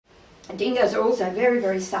Dingoes are also very,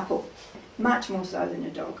 very supple, much more so than a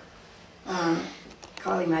dog.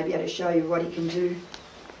 Kylie may be able to show you what he can do.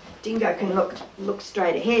 Dingo can look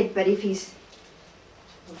straight ahead, but if he's...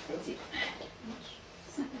 That's it.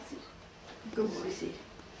 Good boy, Sid.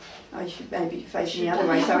 Oh, you should maybe face the other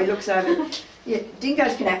way so he looks over. Yeah,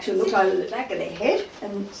 dingoes can actually look over the back of their head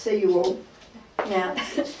and see you all. Now,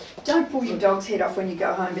 don't pull your dog's head off when you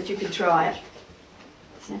go home, but you can try it.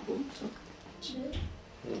 Snapple, look.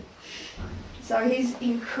 So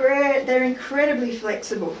they're incredibly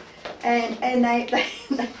flexible, and they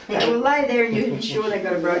will lay there and you'd be sure they've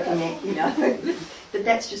got a broken neck, you know. But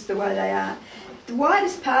that's just the way they are. The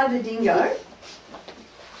widest part of the dingo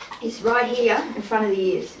is right here in front of the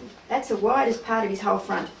ears. That's the widest part of his whole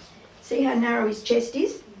front. See how narrow his chest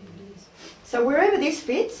is? So wherever this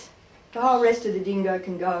fits, the whole rest of the dingo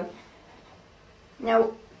can go.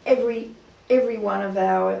 Now, every one of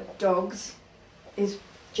our dogs is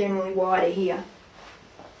generally wider here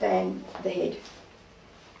than the head.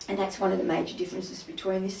 And that's one of the major differences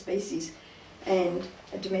between this species and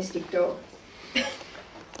a domestic dog.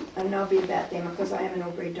 I know a bit about them because I am an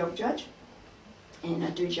all-breed dog judge, and I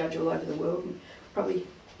do judge all over the world, and probably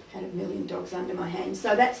had 1 million dogs under my hands.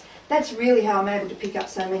 So that's really how I'm able to pick up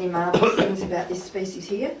so many marvellous things about this species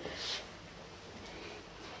here.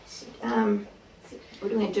 What are we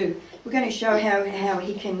going to do? We're going to show how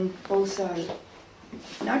he can also...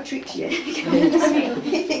 No tricks yet.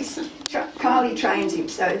 He thinks Kylie trains him,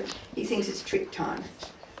 so he thinks it's trick time.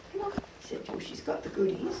 Come on. Except, well, she's got the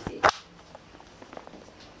goodies.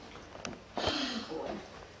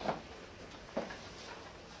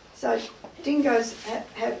 So dingoes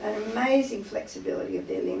have an amazing flexibility of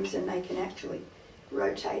their limbs, and they can actually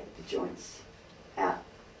rotate the joints out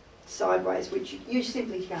sideways, which you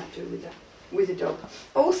simply can't do with a dog.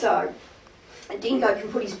 Also, a dingo can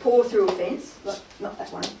put his paw through a fence, not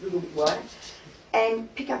that one, a little bit wider,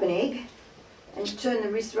 and pick up an egg and turn the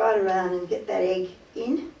wrist right around and get that egg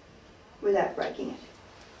in without breaking it.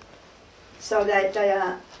 So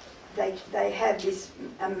they have this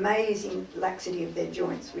amazing laxity of their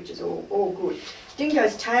joints, which is all good.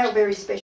 Dingo's tail, very special.